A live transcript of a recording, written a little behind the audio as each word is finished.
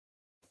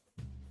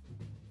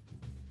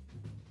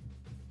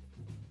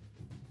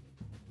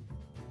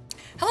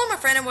Hello my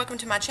friend and welcome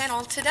to my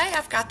channel. Today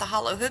I've got the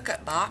Holo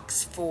Hookup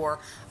Box for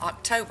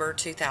October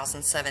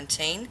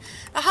 2017.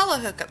 The Holo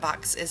Hookup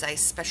Box is a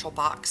special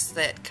box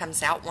that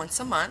comes out once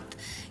a month.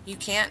 You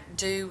can't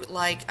do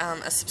like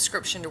a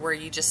subscription to where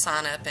you just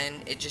sign up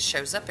and it just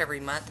shows up every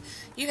month.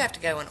 You have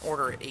to go and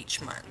order it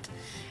each month.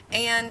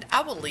 And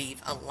I will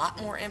leave a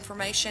lot more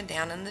information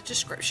down in the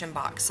description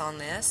box on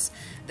this.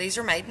 These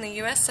are made in the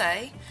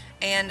USA,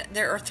 and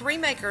there are 3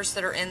 makers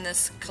that are in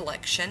this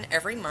collection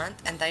every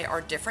month, and they are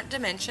different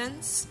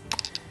dimensions,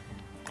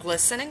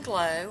 Glisten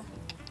Glow,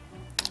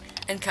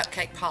 and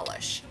Cupcake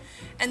Polish.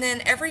 And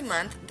then every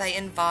month they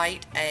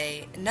invite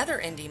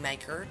another indie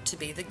maker to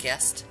be the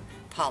guest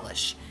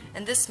polish.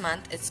 And this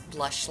month it's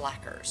Blush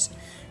Lacquers.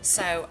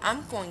 So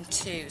I'm going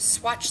to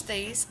swatch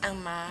these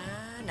on my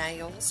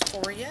nails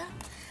for you.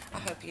 I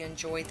hope you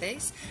enjoyed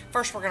these.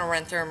 First we're going to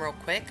run through them real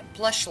quick.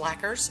 Blush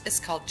Lacquers is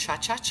called Cha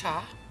Cha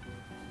Cha.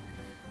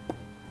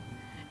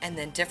 And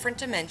then Different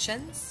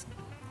Dimensions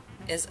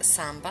is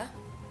Samba.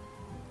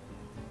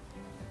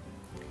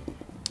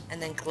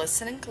 And then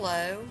Glisten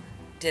Glow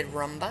did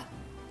Rumba.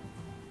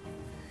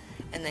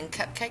 And then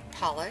Cupcake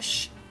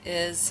Polish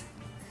is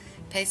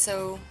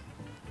Peso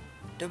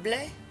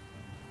Doble.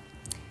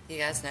 You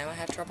guys know I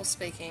have trouble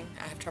speaking.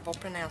 I have trouble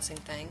pronouncing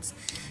things.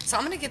 So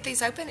I'm going to get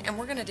these open and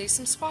we're going to do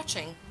some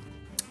swatching.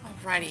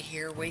 Alrighty,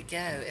 here we go.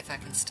 If I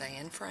can stay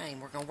in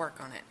frame, we're going to work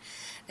on it.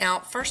 Now,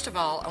 first of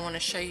all, I want to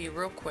show you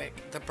real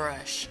quick the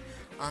brush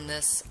on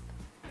this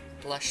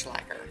blush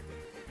lacquer.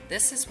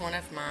 This is one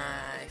of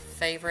my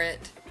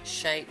favorite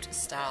shaped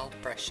styled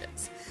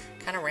brushes.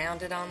 Kind of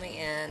rounded on the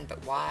end,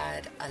 but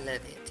wide. I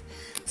love it.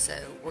 So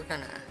we're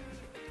going to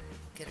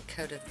get a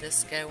coat of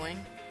this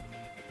going.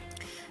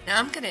 Now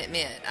I'm going to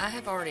admit, I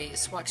have already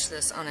swatched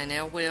this on a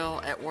nail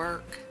wheel at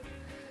work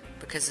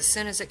because as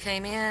soon as it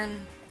came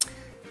in,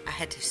 I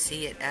had to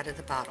see it out of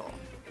the bottle.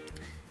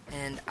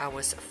 And I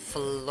was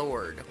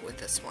floored with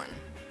this one.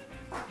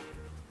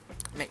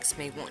 Makes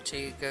me want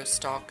to go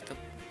stalk the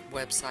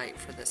website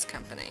for this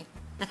company.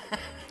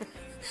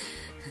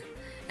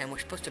 And we're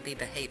supposed to be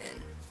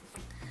behaving.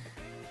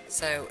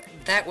 So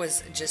that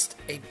was just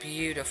a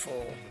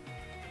beautiful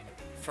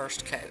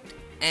first coat.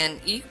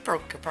 And you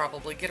could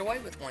probably get away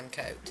with one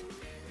coat.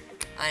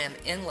 I am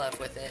in love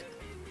with it.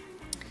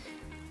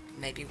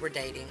 Maybe we're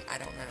dating, I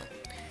don't know.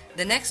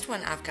 The next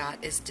one I've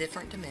got is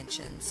Different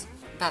Dimensions.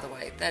 By the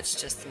way, that's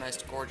just the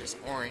most gorgeous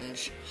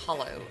orange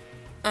holo.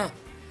 And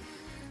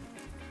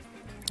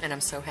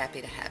I'm so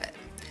happy to have it.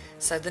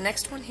 So the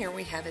next one here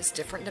we have is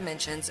Different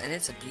Dimensions, and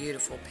it's a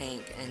beautiful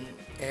pink. And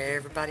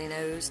everybody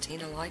knows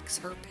Tina likes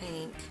her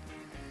pink.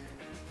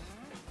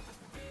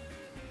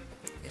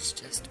 It's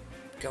just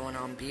going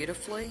on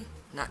beautifully.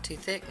 Not too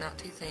thick, not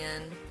too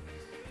thin.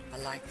 I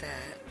like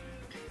that.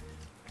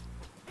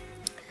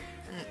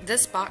 And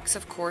this box,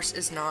 of course,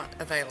 is not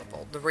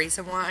available. The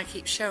reason why I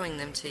keep showing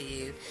them to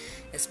you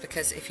is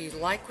because if you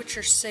like what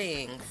you're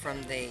seeing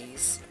from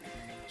these,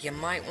 you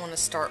might want to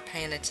start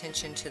paying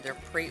attention to their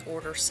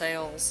pre-order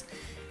sales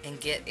and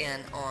get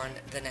in on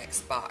the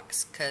next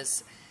box.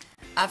 Because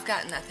I've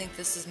gotten, I think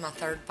this is my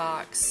 3rd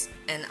box,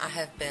 and I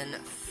have been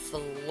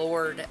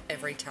floored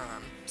every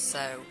time.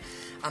 So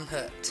I'm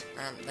hooked.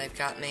 They've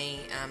got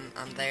me.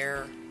 I'm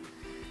there.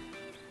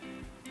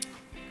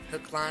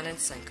 Hook, line, and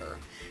sinker.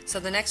 So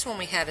the next one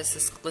we have is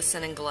this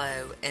Glisten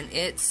Glow, and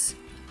it's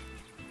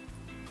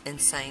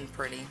insane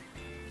pretty.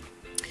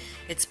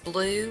 It's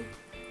blue,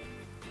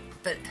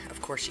 but of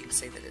course you can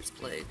see that it's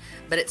blue.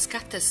 But it's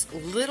got this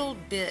little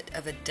bit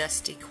of a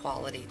dusty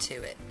quality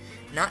to it.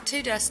 Not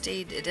too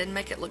dusty. It didn't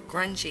make it look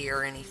grungy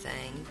or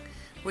anything.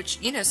 Which,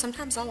 you know,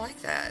 sometimes I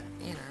like that.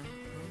 You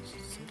know,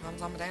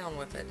 sometimes I'm down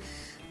with it.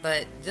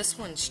 But this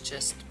one's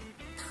just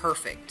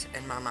perfect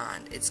in my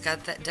mind. It's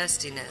got that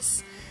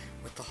dustiness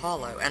with the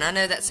holo. And I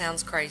know that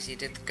sounds crazy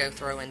to go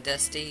throw in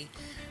dusty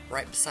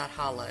right beside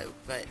holo,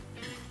 but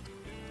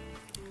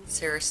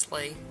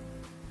seriously,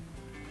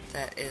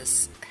 that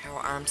is how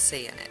I'm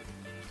seeing it.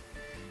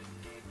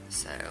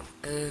 So,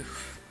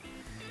 oof,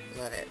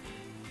 love it.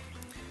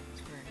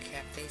 So we're going to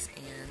cap these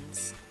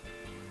ends.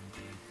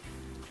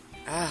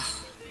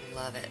 Oh,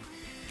 love it.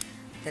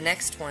 The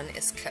next one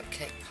is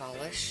Cupcake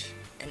Polish,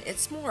 and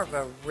it's more of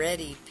a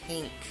reddy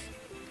pink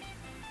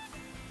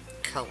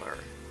color,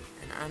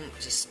 and I'm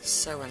just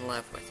so in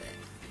love with it.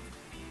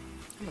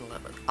 I'm in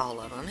love with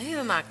all of them. Who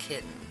am I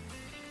kidding?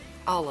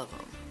 All of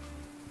them.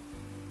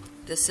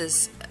 This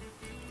is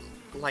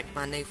like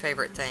my new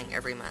favorite thing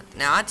every month.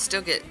 Now, I'd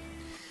still get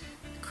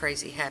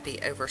crazy happy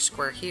over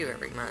Square Hue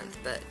every month,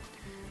 but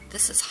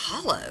this is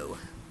holo.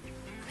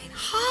 I mean,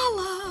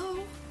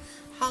 holo!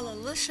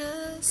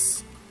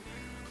 Hololicious!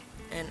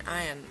 And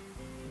I am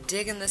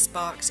digging this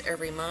box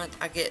every month.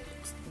 I get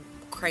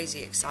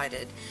crazy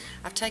excited.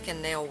 I've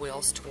taken nail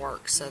wheels to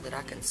work so that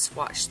I can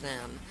swatch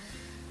them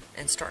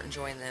and start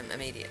enjoying them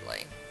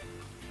immediately.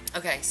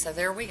 Okay, so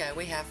there we go.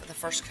 We have the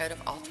first coat of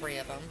all 3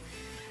 of them.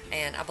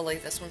 And I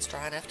believe this one's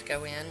dry enough to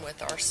go in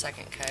with our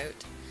second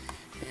coat.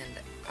 And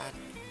I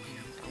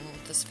don't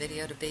want this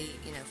video to be,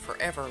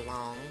 forever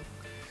long.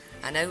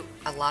 I know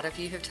a lot of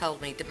you have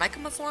told me to make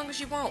them as long as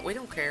you want. We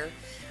don't care.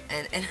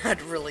 And I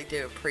really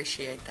do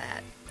appreciate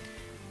that.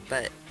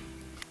 But,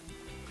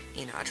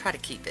 you know, I try to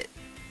keep it,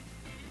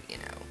 you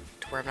know,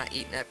 to where I'm not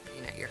eating up,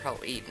 you know, your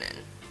whole evening.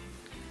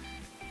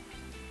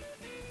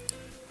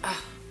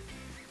 Oh,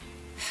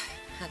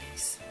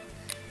 honeys.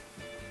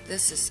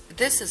 This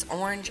is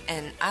orange,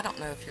 and I don't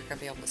know if you're going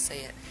to be able to see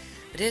it,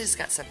 but it has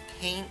got some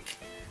pink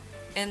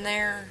in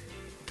there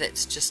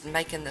that's just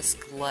making this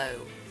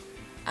glow.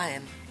 I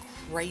am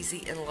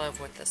crazy in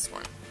love with this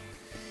one.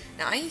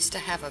 Now, I used to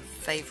have a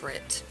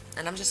favorite,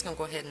 and I'm just going to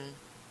go ahead and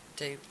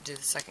do the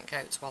second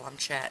coats while I'm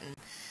chatting.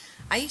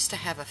 I used to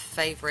have a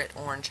favorite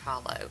orange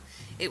holo.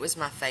 It was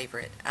my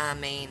favorite. I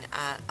mean,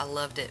 I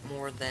loved it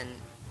more than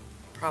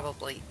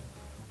probably,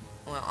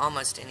 well,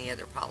 almost any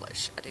other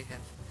polish. I do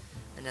have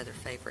another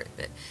favorite,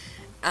 but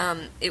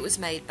it was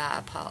made by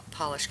a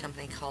polish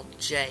company called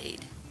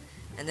Jade,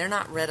 and they're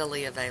not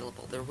readily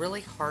available. They're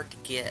really hard to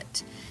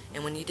get,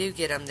 and when you do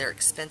get them, they're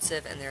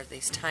expensive, and they're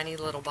these tiny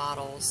little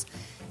bottles.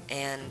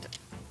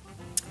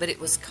 But it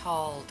was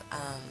called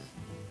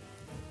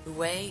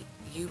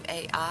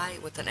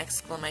UAI with an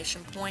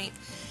exclamation point,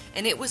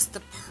 and it was the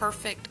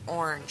perfect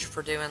orange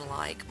for doing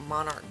like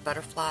monarch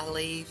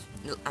butterfly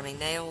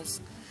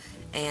nails.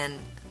 And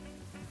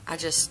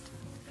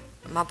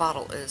my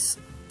bottle is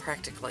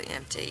practically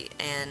empty,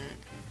 and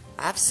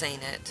I've seen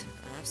it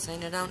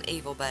on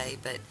Evil Bay,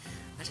 but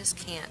I just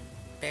can't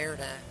bear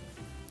to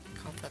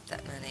cough up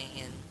that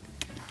money. And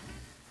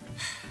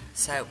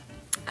so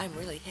I'm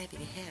really happy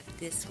to have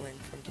this one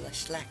from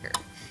Blush Lacquer.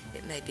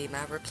 It may be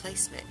my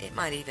replacement. It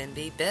might even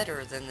be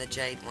better than the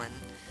Jade one.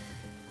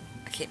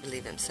 I can't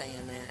believe I'm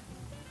saying that,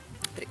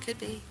 but it could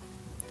be.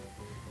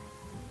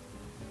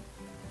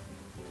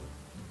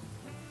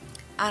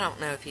 I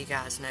don't know if you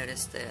guys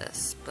noticed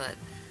this, but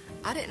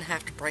I didn't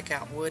have to break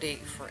out Woody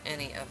for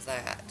any of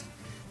that.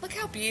 Look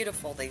how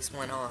beautiful these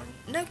went on.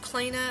 No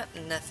cleanup,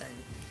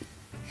 nothing.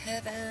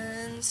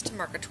 Heavens to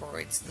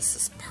Murgatroyds. This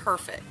is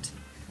perfect.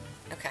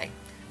 Okay,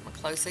 I'm going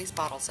to close these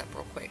bottles up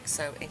real quick,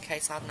 so in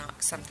case I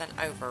knock something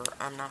over,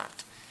 I'm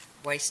not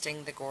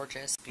wasting the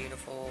gorgeous,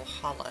 beautiful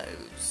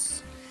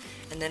holos.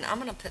 And then I'm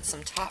going to put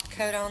some top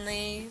coat on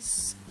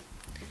these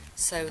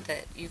so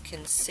that you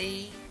can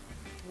see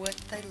what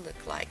they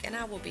look like. And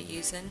I will be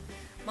using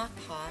my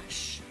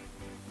Posh,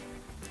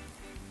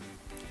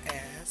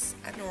 as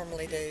I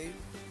normally do.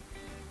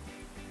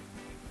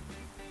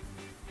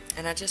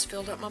 And I just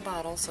filled up my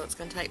bottle, so it's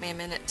going to take me a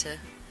minute to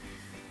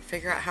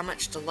figure out how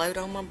much to load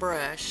on my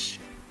brush.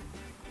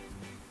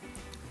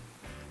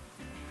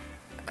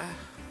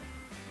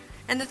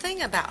 And the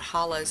thing about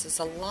holos is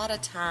a lot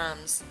of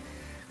times,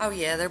 oh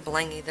yeah, they're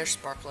blingy, they're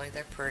sparkly,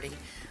 they're pretty,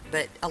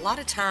 but a lot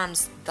of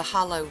times the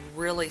holo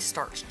really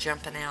starts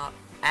jumping out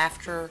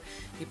after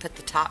you put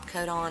the top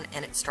coat on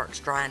and it starts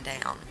drying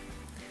down.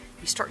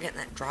 You start getting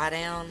that dry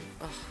down,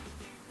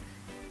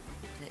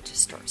 and it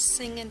just starts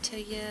singing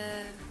to you.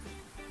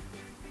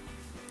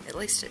 At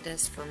least it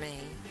does for me.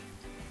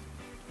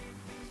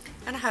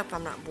 And I hope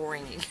I'm not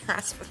boring you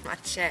guys with my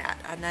chat.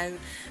 I know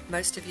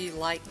most of you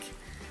like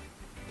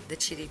the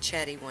chitty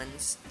chatty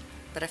ones,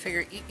 but I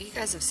figure you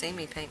guys have seen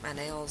me paint my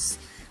nails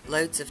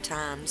loads of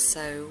times,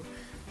 so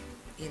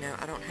you know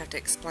I don't have to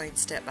explain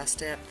step by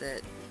step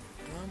that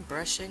I'm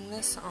brushing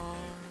this on.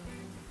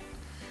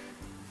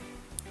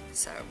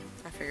 So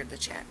I figured the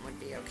chat would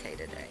be okay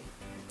today.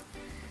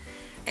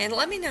 And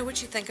let me know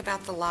what you think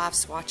about the live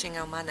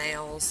swatching on my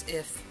nails,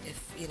 if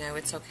you know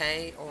it's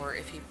okay, or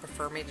if you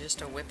prefer me just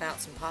to whip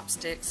out some pop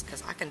sticks,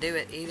 because I can do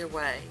it either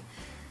way.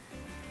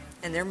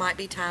 And there might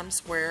be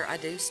times where I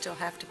do still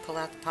have to pull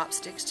out the pop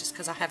sticks just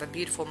because I have a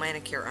beautiful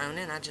manicure on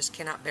it and I just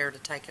cannot bear to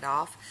take it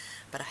off.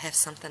 But I have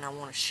something I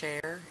want to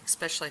share,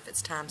 especially if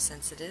it's time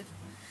sensitive.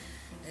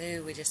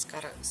 Ooh, we just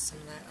got some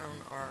of that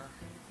on our...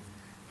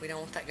 We don't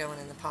want that going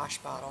in the Posh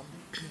bottle.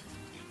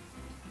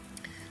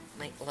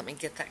 Let me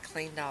get that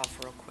cleaned off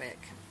real quick.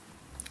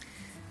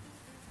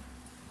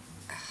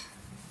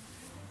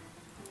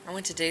 I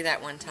went to do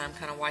that one time,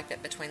 kind of wipe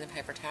it between the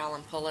paper towel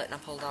and pull it, and I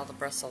pulled all the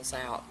bristles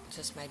out. It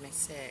just made me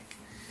sick.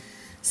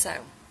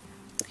 So,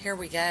 here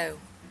we go.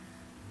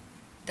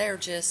 They're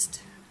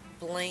just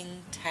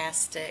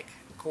bling-tastic,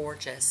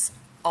 gorgeous.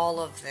 All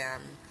of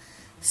them.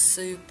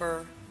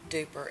 Super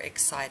duper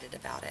excited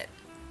about it.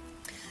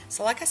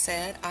 So like I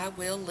said, I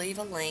will leave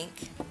a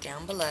link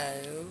down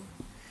below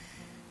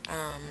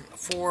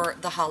for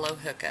the Holo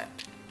Hookup.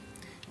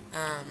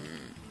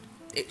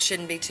 It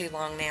shouldn't be too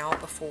long now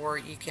before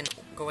you can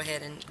go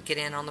ahead and get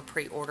in on the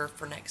pre-order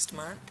for next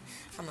month.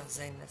 I'm going to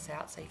zoom this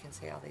out so you can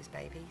see all these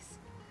babies.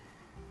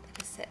 They're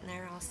just sitting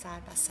there all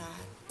side by side.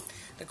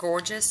 The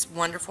gorgeous,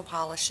 wonderful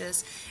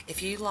polishes.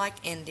 If you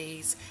like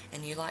indies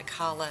and you like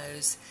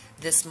holos,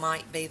 this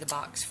might be the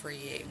box for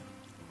you.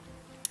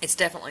 It's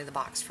definitely the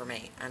box for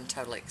me. I'm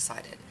totally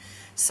excited.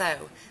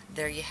 So,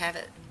 there you have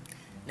it.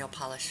 Nail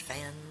polish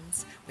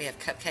fans. We have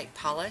Cupcake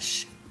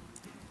Polish,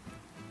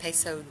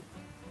 Peso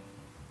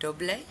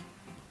Doble,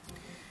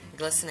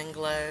 Glisten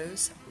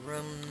Glows,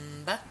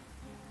 Roomba,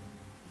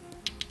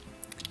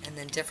 and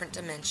then Different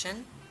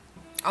Dimension.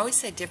 I always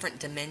say different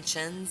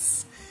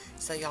dimensions,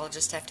 so y'all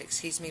just have to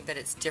excuse me, but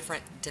it's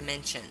different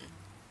dimension.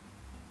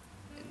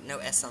 No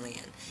S on the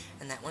end.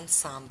 And that one's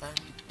Samba.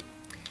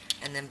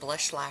 And then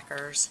blush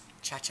lacquers,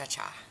 Cha Cha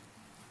Cha.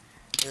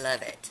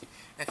 Love it.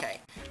 Okay,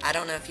 I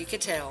don't know if you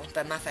could tell,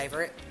 but my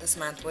favorite this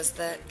month was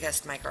the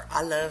Gust Maker.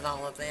 I love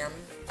all of them.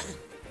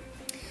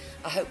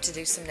 I hope to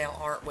do some nail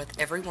art with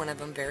every one of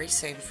them very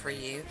soon for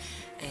you.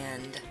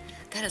 And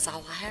that is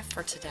all I have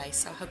for today.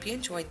 So I hope you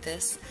enjoyed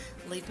this.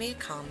 Leave me a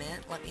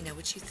comment. Let me know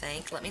what you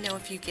think. Let me know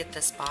if you get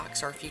this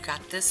box or if you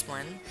got this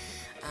one.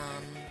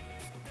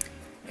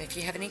 If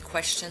you have any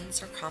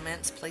questions or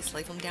comments, please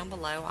leave them down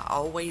below. I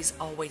always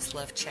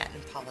love chat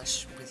and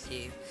polish with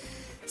you.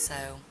 So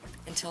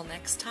until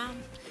next time,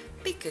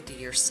 be good to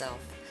yourself.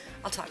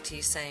 I'll talk to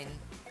you soon.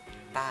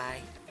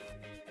 Bye.